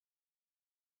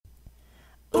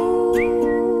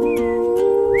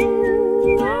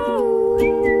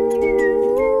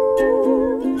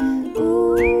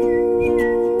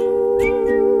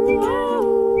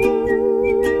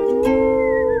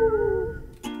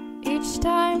Each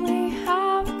time we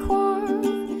have a quarrel,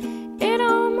 it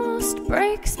almost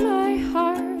breaks my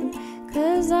heart,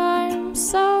 'cause I'm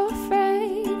so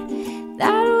afraid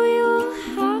that we will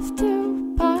have to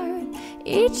part.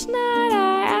 Each night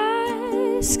I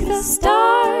ask the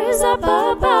stars up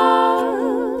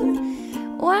above,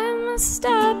 when must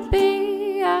I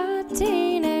be a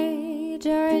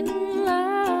teenager in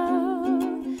love?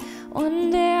 One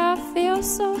day I feel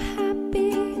so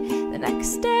happy, the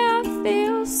next day I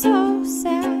feel so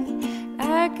sad.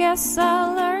 I guess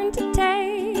I'll learn to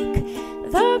take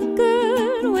the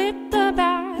good with the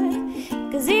bad,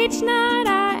 'cause each night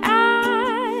I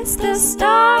ask the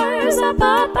stars up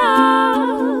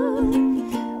above,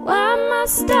 why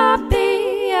must I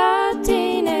be a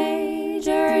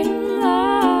teenager in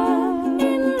love?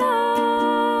 In love,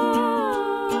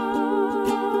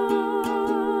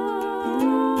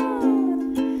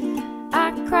 I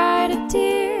cried a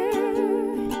tear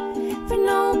for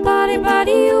nobody but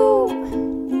you.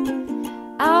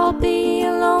 I'll be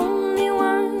a lonely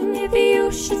one if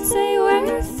you should say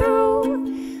we're through.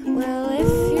 Well,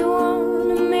 if you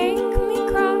wanna make me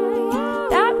cry,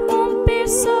 that won't be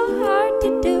so hard to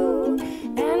do.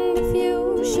 And if you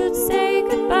should say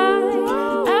goodbye,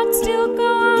 I'd still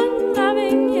go on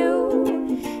loving you.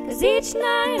 'Cause each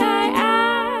night I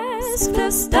ask the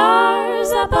stars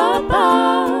up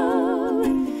above,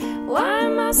 why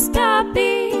must I